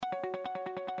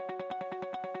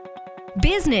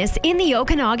Business in the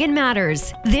Okanagan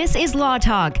matters. This is Law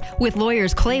Talk with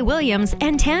lawyers Clay Williams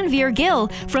and Tanvir Gill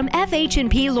from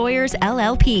FH&P Lawyers,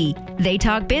 LLP. They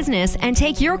talk business and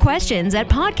take your questions at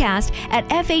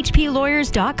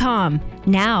podcast@fhplawyers.com.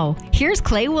 Now, here's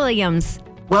Clay Williams.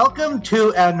 Welcome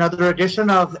to another edition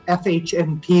of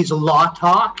FH&P's Law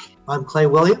Talk. I'm Clay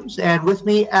Williams, and with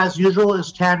me, as usual,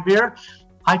 is Tanvir.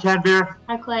 Hi, Tanvir.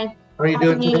 Hi, Clay. How are you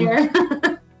doing today? New Year.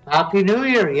 Happy New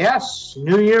Year, yes.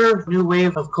 New Year, new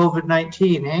wave of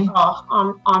COVID-19, eh?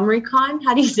 Omicron?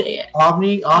 How do you say it?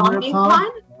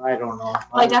 Omicron? I don't know.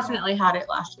 I definitely had it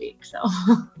last week, so.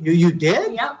 You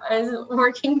did? Yep, I was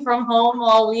working from home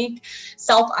all week,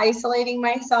 self-isolating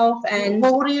myself, and...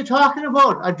 Well, what are you talking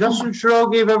about? Justin Trudeau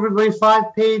gave everybody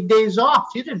 5 paid days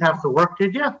off. You didn't have to work,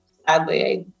 did you?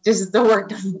 Sadly, the work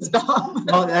doesn't stop.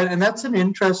 Well, and that's an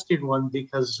interesting one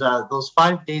because those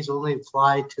 5 days only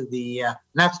apply to the, and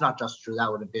that's not just true,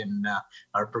 that would have been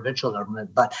our provincial government,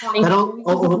 but that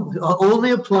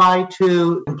only apply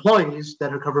to employees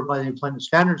that are covered by the Employment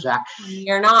Standards Act.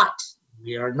 You're not.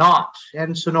 We are not.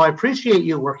 And so, no, I appreciate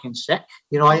you working sick.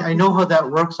 You know, I know how that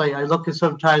works. I look at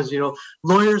sometimes,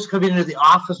 lawyers coming into the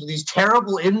office with these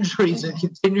terrible injuries and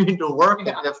continuing to work.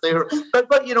 Yeah. And if they were, but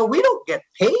we don't get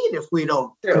paid if we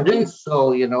don't produce.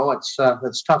 So, it's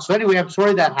tough. So anyway, I'm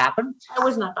sorry that happened. It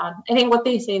was not bad. I think what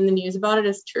they say in the news about it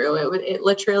is true. It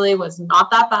literally was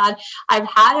not that bad. I've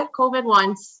had COVID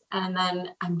once. And then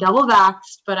I'm double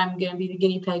vaxxed, but I'm going to be the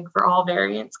guinea pig for all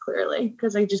variants, clearly,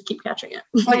 because I just keep catching it.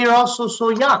 Well, you're also so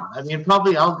young. I mean,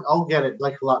 probably I'll get it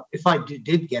like a lot. If I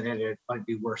did get it, it might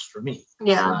be worse for me.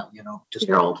 Yeah. Just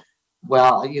you're old.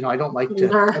 Well, I don't like to.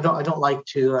 I don't like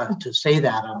to say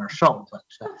that on our show. But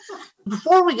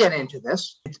before we get into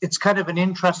this, it's kind of an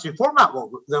interesting format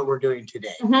that we're doing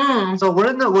today. Mm-hmm. So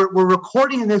we're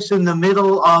recording this in the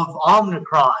middle of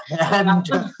Omicron, and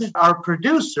our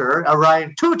producer,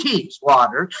 Ryan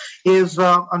Water, is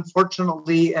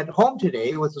unfortunately at home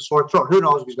today with a sore throat. Who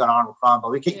knows if he's got Omicron,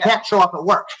 but we can't show up at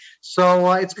work.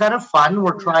 So it's kind of fun.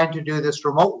 We're trying to do this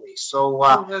remotely. So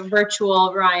a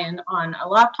virtual Ryan on a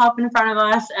laptop in front of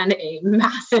us and a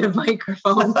massive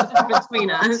microphone between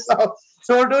us.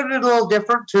 So we're doing it a little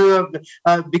different too,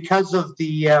 because of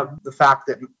the fact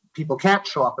that people can't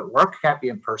show up at work, can't be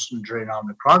in person during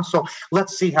Omicron. So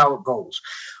let's see how it goes.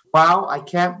 Wow, I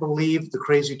can't believe the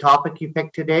crazy topic you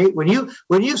picked today. When you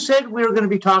said we were going to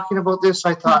be talking about this,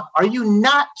 I thought, are you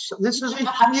nuts? This is a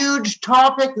huge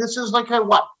topic. This is like a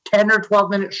 10 or 12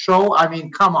 minute show. I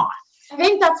mean, come on. I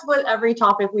think that's what every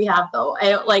topic we have, though.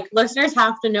 Listeners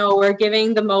have to know we're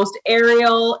giving the most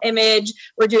aerial image.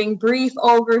 We're doing brief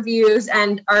overviews,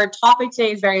 and our topic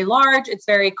today is very large. It's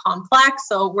very complex,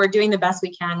 so we're doing the best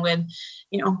we can with,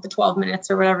 the 12 minutes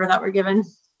or whatever that we're given.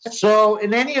 So,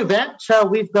 in any event,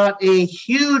 we've got a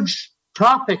huge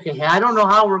topic ahead. I don't know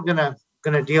how we're gonna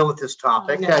deal with this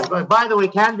topic. By the way,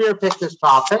 Tanvir picked this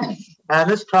topic,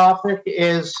 and this topic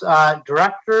is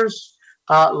directors.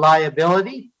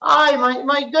 Liability.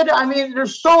 My good. I mean,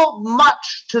 there's so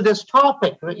much to this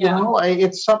topic.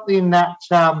 It's something that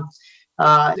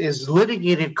is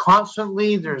litigated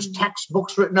constantly. There's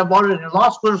textbooks written about it in law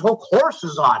school. There's whole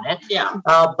courses on it. Yeah.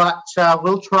 But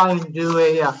we'll try and do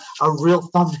a real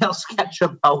thumbnail sketch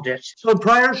about it. So in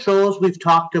prior shows, we've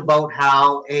talked about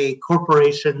how a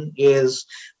corporation is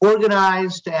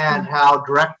organized and how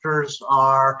directors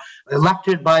are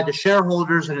elected by the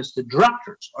shareholders, and it's the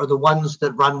directors are the ones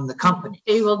that run the company.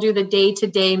 They will do the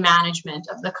day-to-day management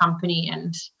of the company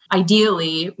and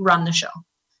ideally run the show.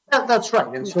 That's right.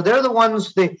 And so they're the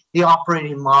ones, the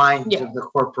operating minds of the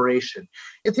corporation.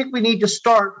 I think we need to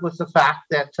start with the fact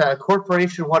that a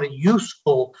corporation, what a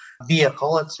useful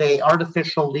vehicle. It's a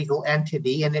artificial legal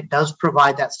entity, and it does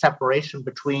provide that separation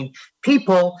between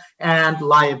people and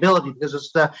liability, because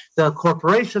it's the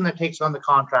corporation that takes on the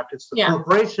contract. It's the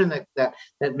corporation that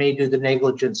may do the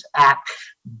negligence act.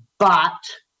 But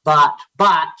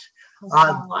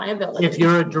liability. If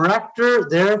you're a director,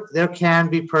 there can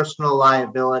be personal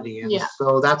liability. And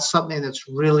so that's something that's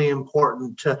really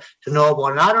important to know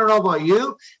about. And I don't know about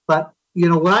you, but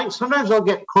sometimes I'll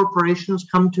get corporations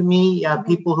come to me,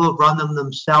 people who have run them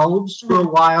themselves for a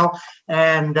while,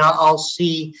 and I'll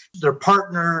see their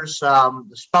partners,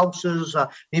 the spouses,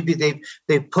 maybe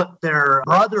they've put their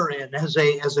brother in as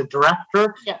a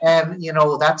director, and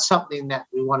that's something that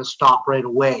we want to stop right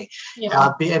away.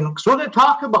 And so we're going to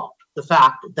talk about the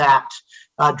fact that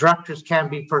directors can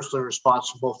be personally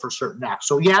responsible for certain acts.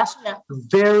 So yes,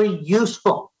 very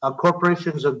useful. A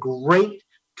corporation is a great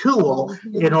tool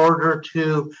in order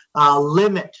to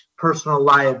limit personal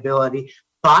liability.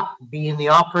 But being the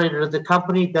operator of the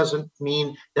company doesn't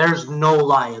mean there's no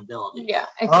liability. Yeah.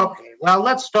 Okay. Well,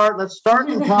 let's start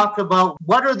and talk about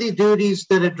what are the duties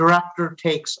that a director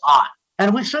takes on.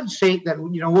 And we should say that,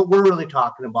 what we're really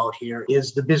talking about here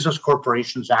is the Business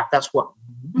Corporations Act. That's what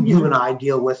you and I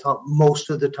deal with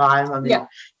most of the time. I mean,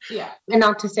 yeah. And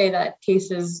not to say that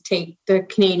cases take the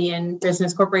Canadian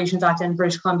Business Corporations Act and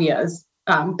British Columbia's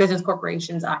Business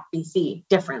Corporations Act BC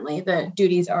differently. The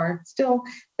duties are still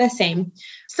the same.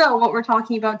 So what we're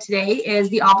talking about today is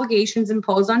the obligations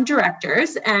imposed on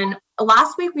directors. And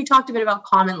last week we talked a bit about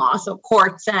common law, so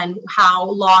courts and how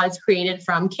law is created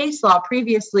from case law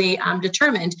previously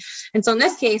determined. And so in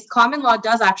this case, common law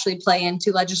does actually play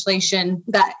into legislation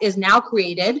that is now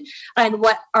created. And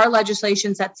what our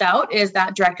legislation sets out is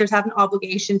that directors have an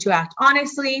obligation to act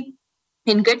honestly,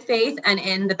 in good faith, and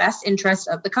in the best interest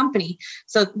of the company.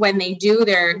 So when they do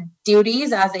their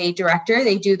duties as a director,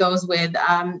 they do those with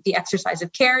the exercise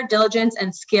of care, diligence,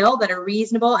 and skill that a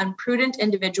reasonable and prudent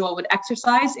individual would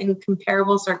exercise in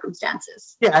comparable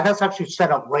circumstances. Yeah, that's actually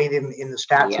set up right in the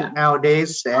statute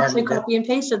nowadays. And actually copy and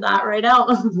pasted that right out.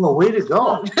 Well, way to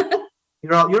go.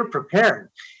 You're prepared.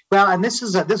 Well, and this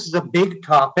is a big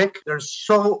topic. There's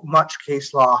so much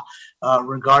case law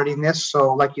regarding this.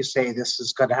 So like you say, this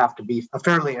is going to have to be a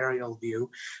fairly aerial view.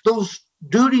 Those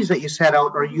duties that you set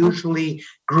out are usually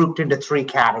grouped into three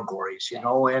categories,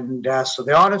 and so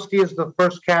the honesty is the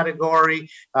first category,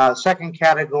 second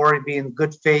category being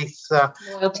good faith.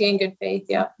 Loyalty and good faith,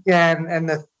 and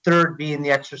the third being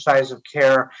the exercise of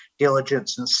care,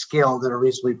 diligence, and skill that a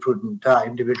reasonably prudent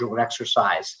individual would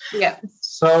exercise. Yeah.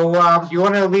 So do you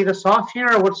want to lead us off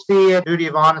here, or what's the duty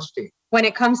of honesty? When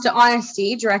it comes to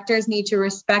honesty, directors need to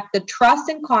respect the trust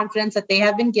and confidence that they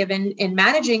have been given in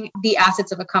managing the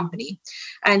assets of a company.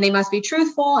 And they must be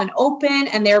truthful and open,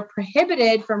 and they're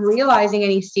prohibited from realizing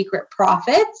any secret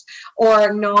profits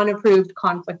or non-approved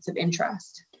conflicts of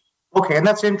interest. Okay, and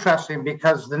that's interesting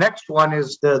because the next one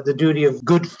is the duty of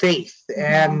good faith.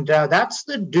 And that's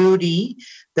the duty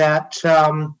that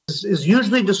is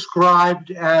usually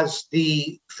described as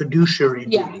the fiduciary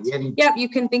duty. And you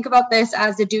can think about this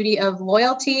as the duty of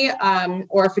loyalty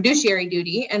or fiduciary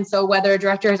duty. And so whether a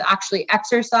director has actually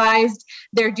exercised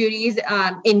their duties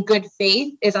in good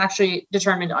faith is actually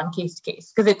determined on case to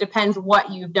case, because it depends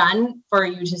what you've done for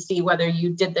you to see whether you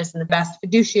did this in the best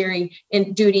fiduciary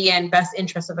duty and best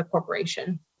interest of a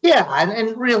corporation. Yeah,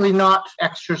 and really not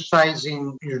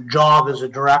exercising your job as a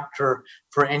director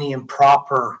for any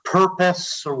improper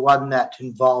purpose or one that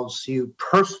involves you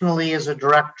personally as a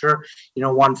director.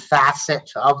 One facet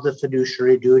of the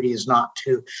fiduciary duty is not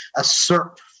to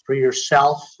assert for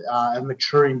yourself a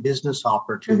maturing business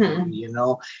opportunity,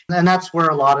 and that's where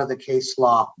a lot of the case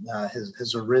law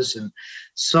has arisen.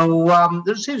 So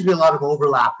there seems to be a lot of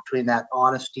overlap between that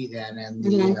honesty then and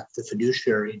the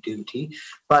fiduciary duty,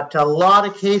 but a lot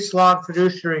of case law and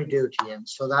fiduciary duty. And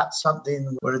so that's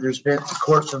something where the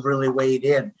courts have really weighed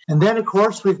in. And then, of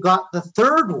course, we've got the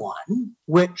third one,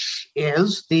 which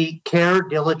is the care,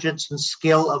 diligence, and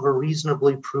skill of a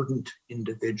reasonably prudent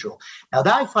individual. Now,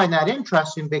 I find that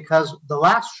interesting because the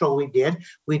last show we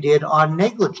did on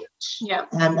negligence. Yeah.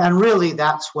 And really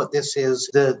that's what this is,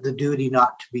 the duty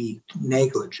not to be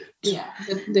negligent. Yeah.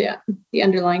 The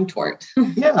underlying tort.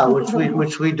 Yeah,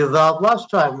 which we developed last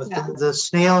time with the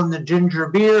snail and the ginger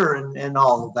beer and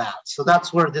all of that. So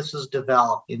that's where this is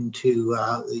developed into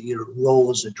your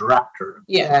role as a director.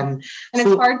 Yeah. And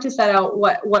so, it's hard to set out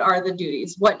what are the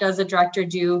duties. What does a director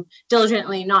do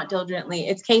diligently, not diligently?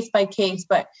 It's case by case.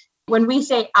 But when we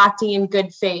say acting in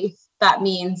good faith, that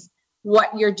means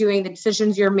what you're doing, the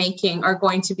decisions you're making are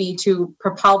going to be to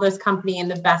propel this company in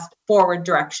the best forward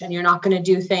direction. You're not going to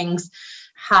do things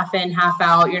half in, half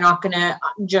out. You're not going to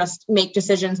just make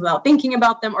decisions without thinking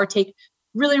about them or take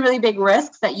really, really big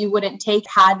risks that you wouldn't take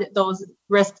had those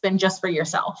risks been just for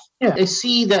yourself. Yeah, I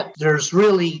see that there's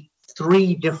really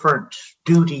three different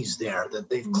duties there that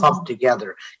they've clumped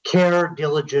together: care,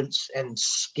 diligence, and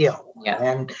skill. Yeah.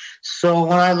 And so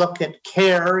when I look at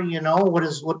care,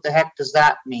 what the heck does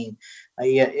that mean?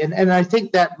 And I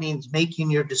think that means making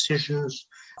your decisions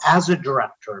as a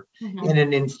director in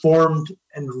an informed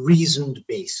and reasoned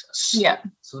basis. Yeah.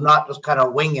 So not just kind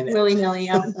of winging it. Willy-nilly,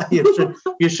 yeah.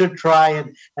 You should try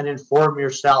and inform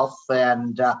yourself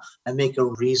and make a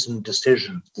reasoned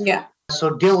decision. Yeah. So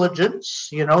diligence,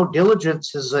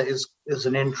 diligence is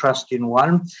an interesting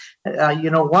one.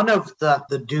 One of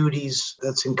the duties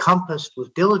that's encompassed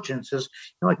with diligence is,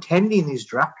 attending these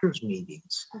directors'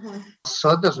 meetings.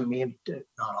 So it doesn't mean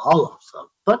not all of them,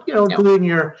 but doing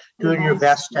your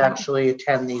best to actually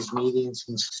attend these meetings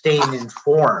and staying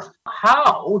informed.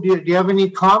 How do you have any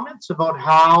comments about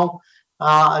how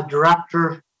a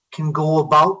director can go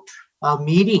about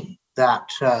meeting that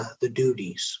the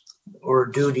duties or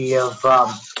duty of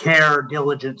care,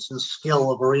 diligence, and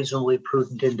skill of a reasonably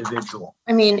prudent individual?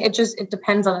 I mean, it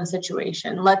depends on the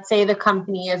situation. Let's say the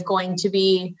company is going to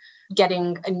be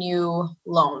getting a new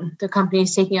loan. The company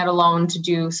is taking out a loan to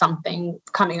do something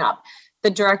coming up. The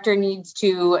director needs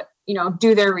to,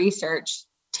 do their research,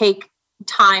 take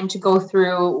time to go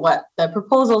through what the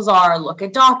proposals are, look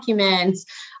at documents,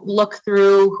 look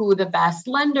through who the best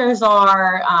lenders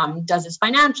are. Does this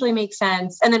financially make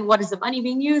sense? And then what is the money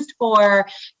being used for?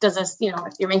 Does this,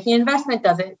 if you're making an investment,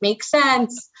 does it make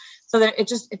sense? So that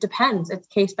it depends. It's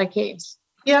case by case.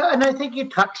 Yeah, and I think you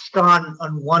touched on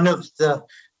one of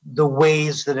the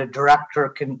ways that a director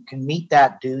can meet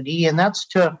that duty, and that's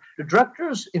the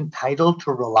director's entitled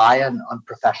to rely on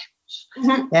professionals.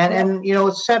 Mm-hmm. And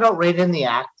it's set out right in the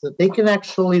Act that they can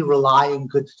actually rely in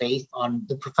good faith on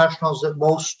the professionals that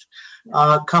most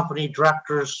company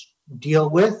directors deal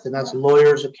with, and that's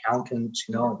lawyers, accountants,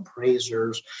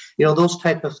 appraisers, those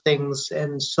type of things.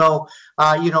 And so,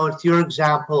 with your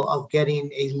example of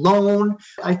getting a loan,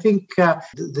 I think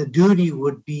the duty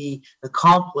would be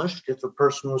accomplished if a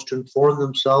person was to inform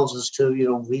themselves as to,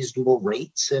 reasonable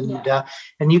rates.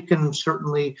 And you can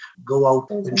certainly go out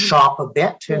and shop a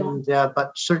bit,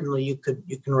 but certainly you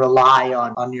can rely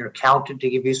on your accountant to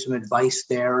give you some advice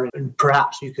there. And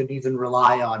perhaps you could even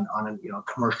rely on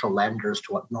commercial lenders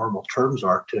to what normal terms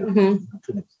are to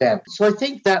an extent. So I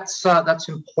think that's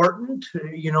important.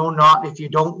 Not if you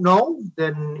don't know,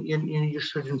 then you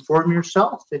should inform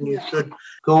yourself, and you should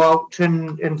go out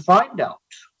and find out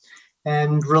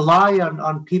and rely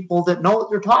on people that know what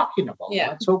they're talking about. Yeah.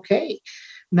 That's okay.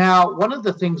 Now, one of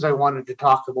the things I wanted to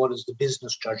talk about is the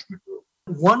business judgment rule.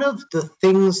 One of the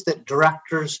things that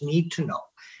directors need to know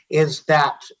is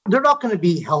that they're not going to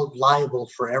be held liable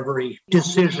for every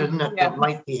decision that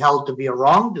might be held to be a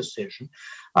wrong decision.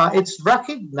 It's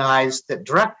recognized that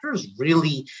directors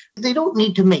they don't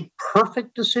need to make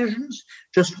perfect decisions,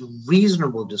 just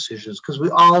reasonable decisions, because we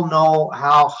all know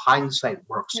how hindsight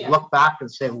works. You look back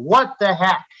and say, what the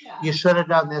heck? You should have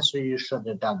done this or you should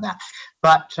have done that.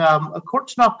 But a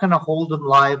court's not going to hold them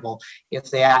liable if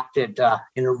they acted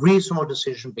in a reasonable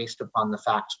decision based upon the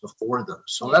facts before them.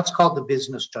 So that's called the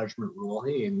business judgment rule.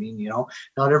 Hey, I mean,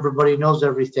 not everybody knows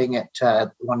everything at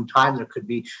one time. There could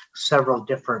be several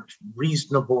different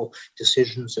reasonable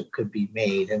decisions that could be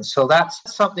made. And so that's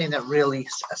something that really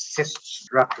assists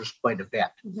directors quite a bit.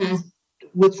 Mm-hmm.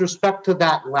 With respect to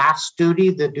that last duty,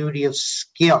 the duty of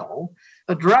skill,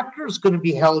 a director is going to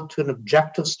be held to an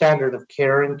objective standard of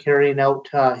care in carrying out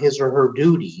his or her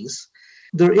duties.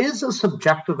 There is a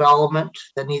subjective element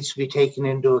that needs to be taken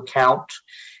into account.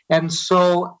 And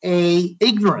so a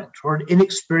ignorant or an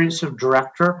inexperienced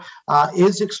director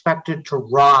is expected to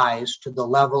rise to the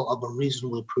level of a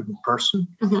reasonably prudent person.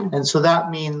 Mm-hmm. And so that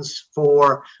means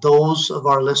for those of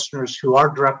our listeners who are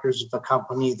directors of a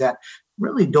company that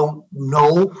really don't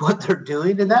know what they're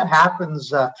doing, and that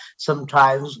happens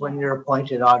sometimes when you're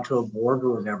appointed onto a board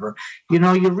or whatever, you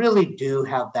really do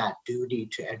have that duty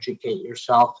to educate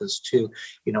yourself as to,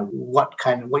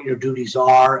 what your duties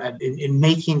are, and in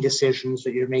making decisions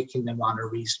that you're making them on a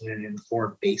reasoned and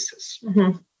informed basis.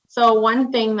 Mm-hmm. So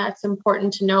one thing that's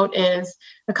important to note is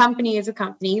a company is a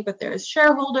company, but there's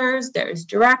shareholders, there's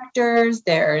directors,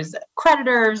 there's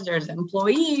creditors, there's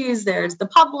employees, there's the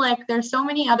public, there's so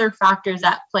many other factors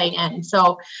that play in.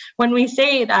 So when we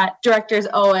say that directors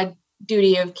owe a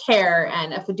duty of care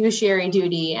and a fiduciary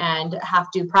duty and have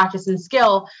to practice and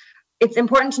skill, it's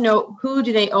important to note who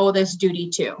do they owe this duty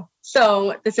to.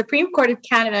 So the Supreme Court of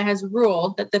Canada has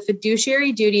ruled that the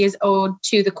fiduciary duty is owed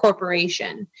to the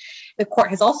corporation. The court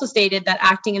has also stated that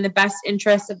acting in the best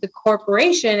interest of the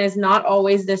corporation is not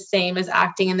always the same as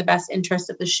acting in the best interest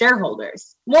of the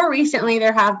shareholders. More recently,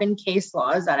 there have been case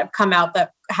laws that have come out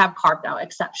that have carved out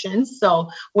exceptions. So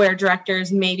where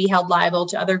directors may be held liable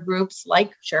to other groups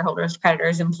like shareholders,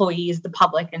 creditors, employees, the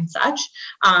public, and such.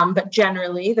 But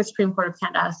generally, the Supreme Court of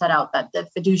Canada has set out that the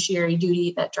fiduciary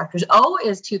duty that directors owe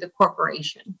is to the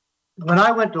corporation. When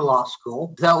I went to law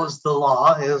school, that was the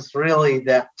law, is really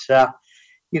that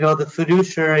the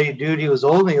fiduciary duty was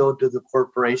only owed to the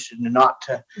corporation and not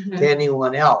to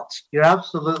anyone else. You're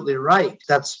absolutely right.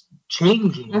 That's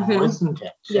changing now, isn't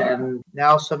it? Yeah. And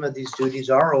now some of these duties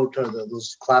are owed to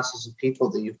those classes of people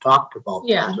that you've talked about.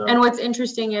 Yeah. So. And what's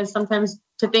interesting is sometimes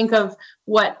to think of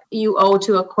what you owe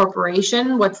to a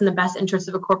corporation, what's in the best interest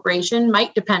of a corporation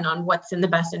might depend on what's in the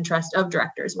best interest of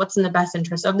directors, what's in the best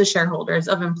interest of the shareholders,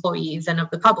 of employees, and of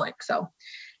the public. So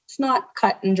it's not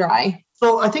cut and dry.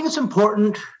 So I think it's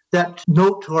important that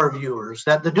note to our viewers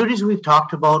that the duties we've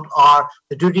talked about are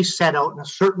the duties set out in a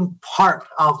certain part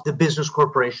of the Business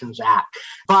Corporations Act.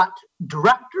 But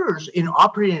directors in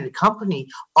operating a company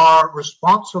are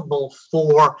responsible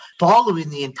for following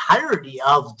the entirety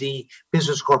of the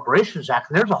Business Corporations Act.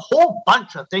 And there's a whole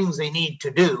bunch of things they need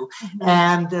to do. Mm-hmm.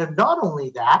 And not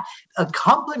only that, a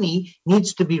company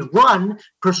needs to be run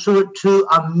pursuant to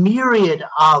a myriad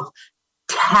of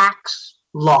tax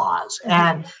laws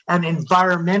and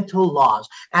environmental laws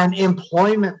and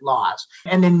employment laws.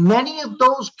 And in many of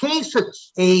those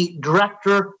cases, a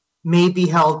director may be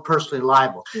held personally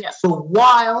liable. Yeah. So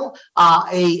while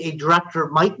a director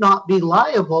might not be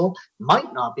liable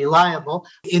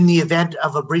in the event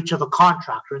of a breach of a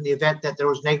contract or in the event that there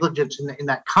was negligence in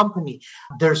that company,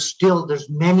 there's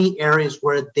many areas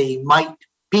where they might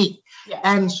be. Yeah.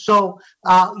 And so,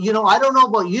 I don't know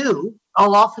about you,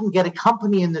 I'll often get a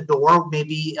company in the door,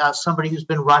 maybe somebody who's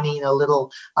been running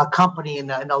a company,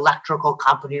 an electrical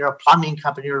company or a plumbing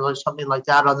company or something like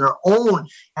that on their own,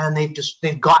 and they've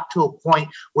got to a point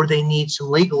where they need some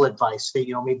legal advice.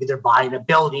 Maybe they're buying a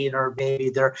building, or maybe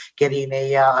they're getting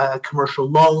a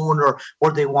commercial loan, or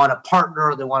they want a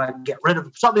partner, or they want to get rid of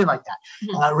something like that,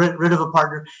 rid of a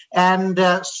partner. And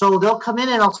so they'll come in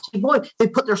and I'll say, boy, they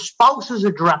put their spouse as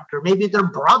a director, maybe their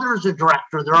brother's a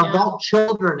director, their adult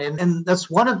children, and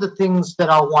that's one of the things that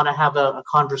I'll want to have a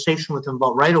conversation with them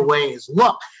about right away is,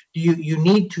 look, you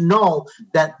need to know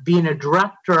that being a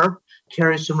director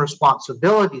carries some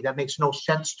responsibility. That makes no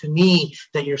sense to me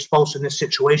that your spouse in this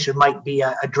situation might be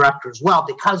a director as well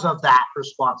because of that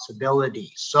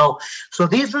responsibility. So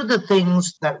these are the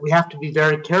things that we have to be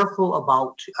very careful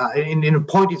about in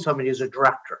appointing somebody as a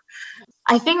director.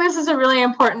 I think this is a really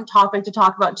important topic to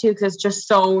talk about too, because it's just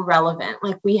so relevant.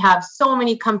 Like, we have so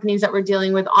many companies that we're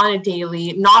dealing with on a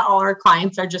daily. Not all our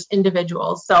clients are just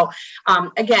individuals. So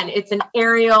again, it's an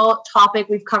aerial topic.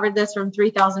 We've covered this from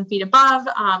 3,000 feet above.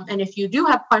 And if you do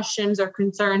have questions or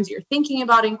concerns, you're thinking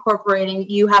about incorporating,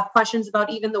 you have questions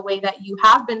about even the way that you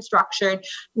have been structured,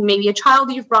 maybe a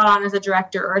child you've brought on as a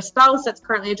director or a spouse that's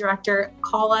currently a director,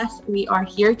 call us. We are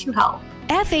here to help.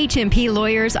 FH&P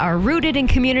Lawyers are rooted in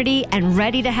community and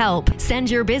ready to help.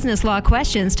 Send your business law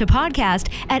questions to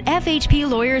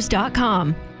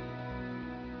podcast@fhplawyers.com.